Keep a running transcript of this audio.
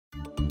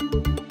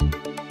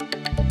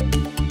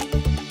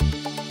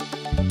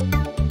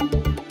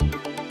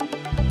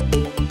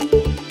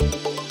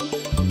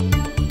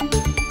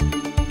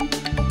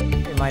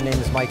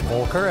Mike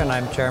Volker, and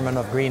I'm chairman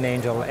of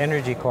GreenAngel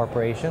Energy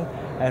Corporation.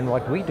 And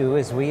what we do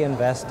is we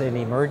invest in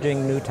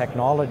emerging new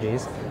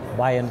technologies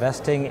by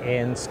investing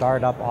in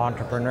startup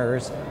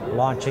entrepreneurs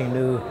launching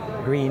new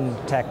green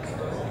tech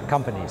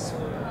companies.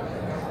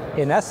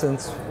 In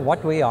essence,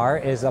 what we are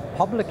is a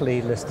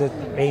publicly listed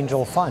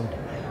angel fund.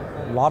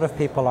 A lot of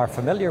people are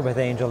familiar with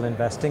angel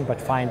investing but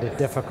find it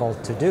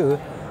difficult to do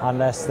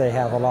unless they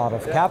have a lot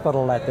of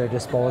capital at their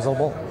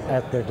disposal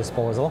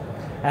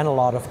and a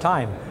lot of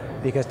time.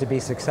 Because to be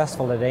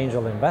successful at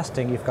angel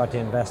investing, you've got to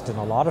invest in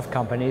a lot of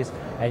companies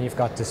and you've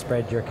got to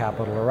spread your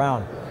capital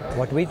around.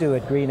 What we do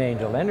at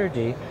GreenAngel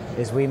Energy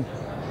is we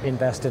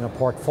invest in a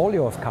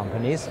portfolio of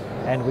companies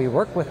and we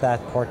work with that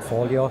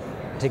portfolio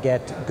to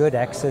get good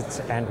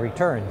exits and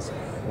returns.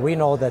 We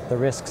know that the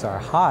risks are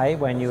high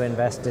when you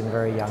invest in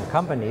very young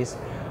companies,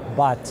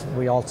 but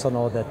we also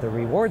know that the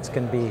rewards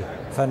can be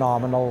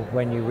phenomenal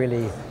when you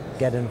really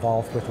get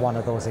involved with one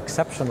of those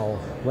exceptional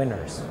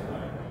winners.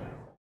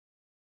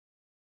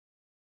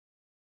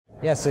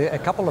 Yes, a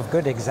couple of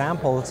good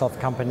examples of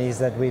companies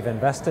that we've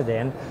invested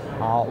in.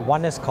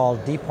 One is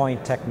called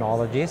dPoint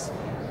Technologies,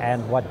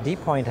 and what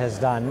dPoint has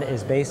done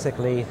is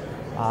basically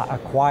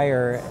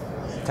acquire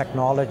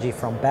technology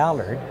from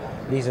Ballard.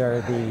 These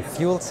are the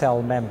fuel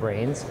cell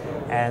membranes,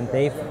 and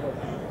they've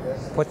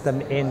put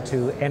them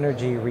into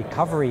energy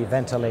recovery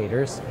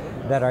ventilators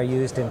that are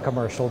used in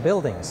commercial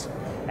buildings.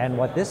 And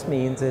what this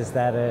means is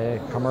that a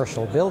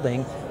commercial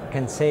building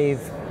can save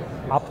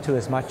up to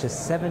as much as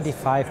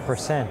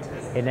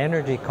 75% in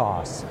energy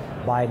costs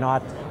by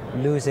not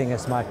losing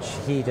as much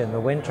heat in the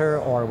winter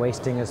or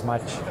wasting as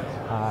much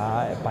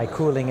by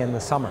cooling in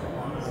the summer.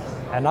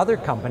 Another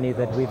company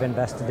that we've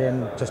invested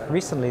in just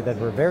recently that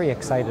we're very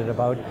excited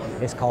about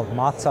is called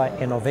Mazza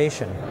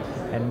Innovation.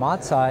 And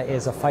Mazza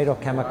is a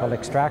phytochemical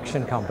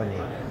extraction company.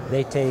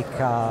 They take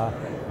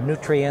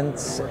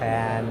nutrients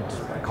and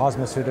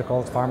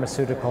cosmeceuticals,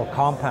 pharmaceutical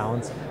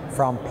compounds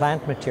from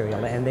plant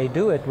material, and they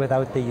do it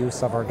without the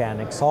use of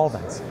organic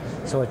solvents.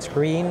 So it's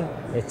green,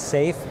 it's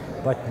safe,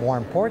 but more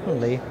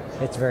importantly,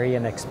 it's very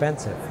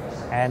inexpensive.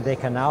 And they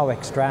can now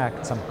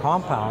extract some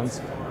compounds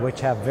which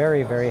have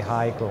very, very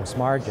high gross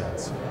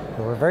margins.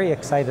 So we're very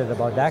excited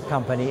about that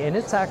company, and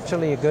it's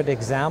actually a good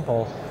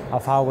example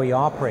of how we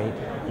operate.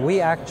 We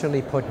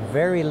actually put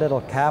very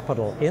little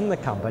capital in the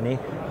company,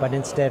 but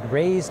instead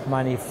raised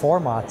money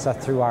for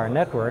Mazza through our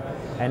network,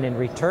 and in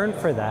return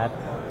for that,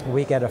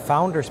 we get a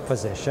founder's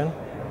position,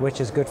 which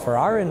is good for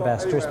our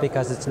investors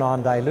because it's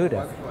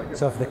non-dilutive.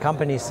 So if the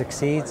company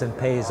succeeds and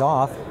pays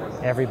off,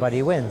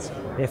 everybody wins.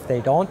 If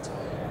they don't,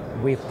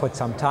 we've put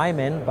some time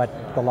in,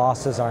 but the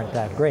losses aren't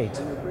that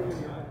great.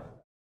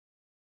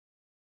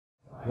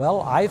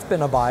 Well, I've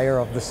been a buyer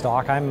of the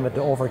stock. I'm at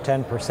over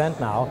 10%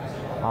 now.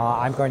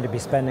 I'm going to be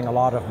spending a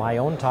lot of my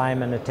own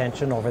time and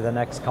attention over the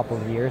next couple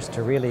of years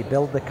to really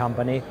build the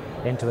company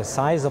into a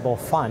sizable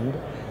fund.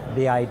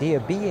 The idea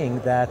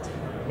being that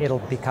it'll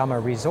become a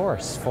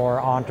resource for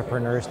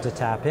entrepreneurs to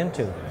tap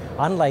into.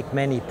 Unlike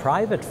many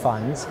private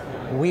funds,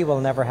 we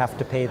will never have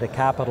to pay the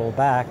capital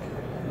back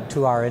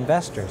to our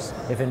investors.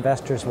 If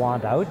investors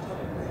want out,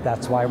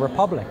 that's why we're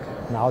public.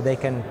 Now they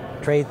can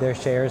trade their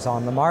shares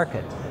on the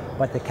market.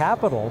 But the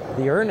capital,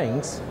 the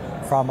earnings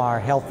from our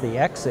healthy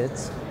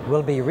exits,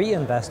 will be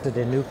reinvested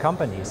in new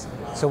companies.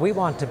 So we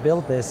want to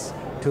build this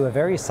to a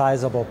very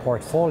sizable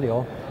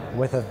portfolio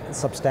with a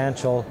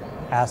substantial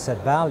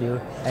asset value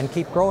and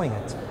keep growing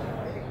it.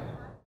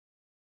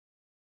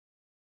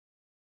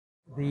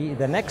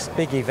 The next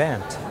big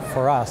event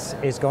for us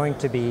is going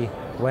to be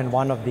when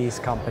one of these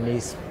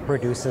companies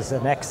produces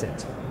an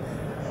exit.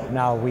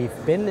 Now,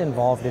 we've been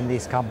involved in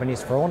these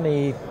companies for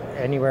only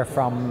anywhere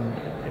from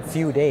a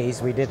few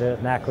days. We did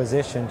an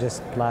acquisition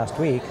just last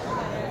week,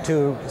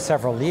 to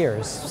several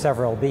years,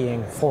 several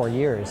being 4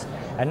 years.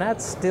 And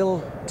that's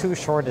still too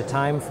short a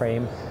time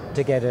frame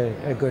to get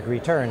a good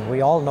return.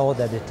 We all know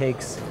that it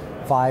takes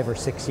 5 or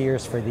 6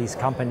 years for these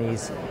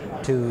companies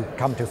to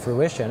come to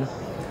fruition,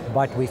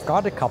 but we've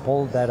got a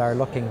couple that are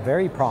looking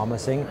very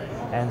promising,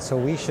 and so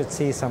we should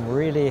see some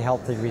really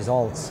healthy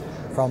results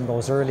from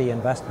those early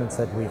investments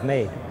that we've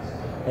made.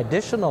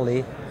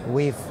 Additionally,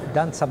 we've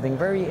done something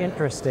very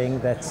interesting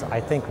that's,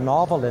 I think,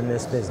 novel in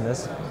this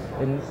business,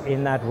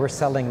 in that we're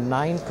selling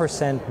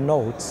 9%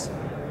 notes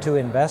to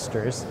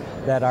investors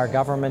that are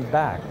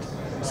government-backed.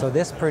 So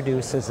this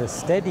produces a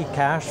steady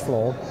cash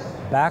flow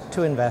back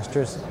to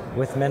investors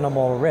with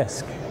minimal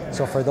risk.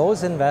 So for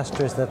those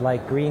investors that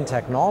like green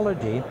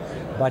technology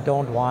but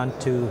don't want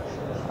to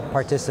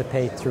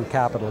participate through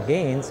capital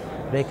gains,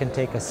 they can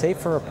take a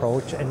safer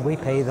approach, and we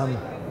pay them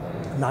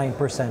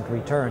 9%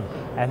 return.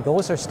 And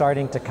those are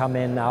starting to come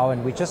in now,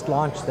 and we just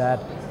launched that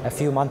a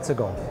few months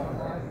ago.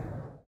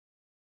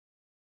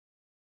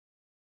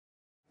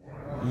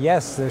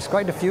 Yes, there's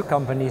quite a few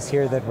companies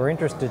here that we're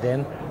interested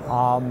in.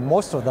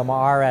 Most of them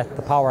are at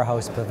the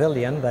PowerHaus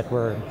Pavilion that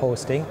we're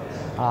hosting.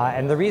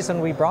 And the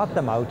reason we brought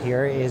them out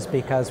here is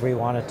because we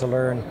wanted to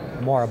learn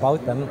more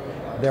about them.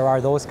 There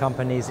are those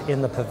companies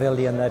in the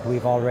pavilion that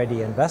we've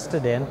already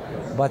invested in,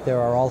 but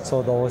there are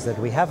also those that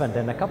we haven't.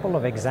 And a couple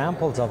of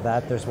examples of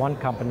that, there's one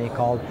company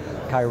called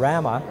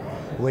Kairama,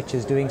 which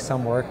is doing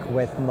some work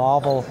with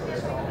novel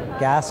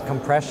gas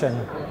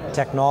compression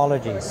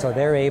technology. So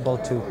they're able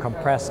to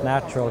compress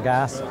natural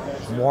gas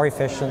more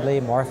efficiently,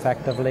 more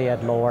effectively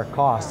at lower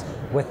costs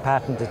with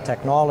patented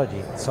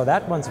technology. So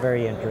that one's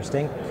very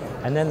interesting.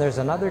 And then there's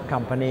another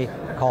company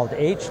called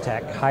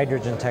H-Tech,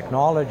 Hydrogen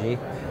Technology,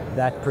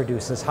 that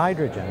produces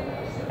hydrogen.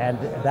 And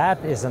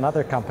that is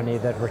another company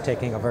that we're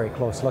taking a very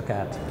close look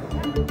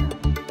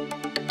at.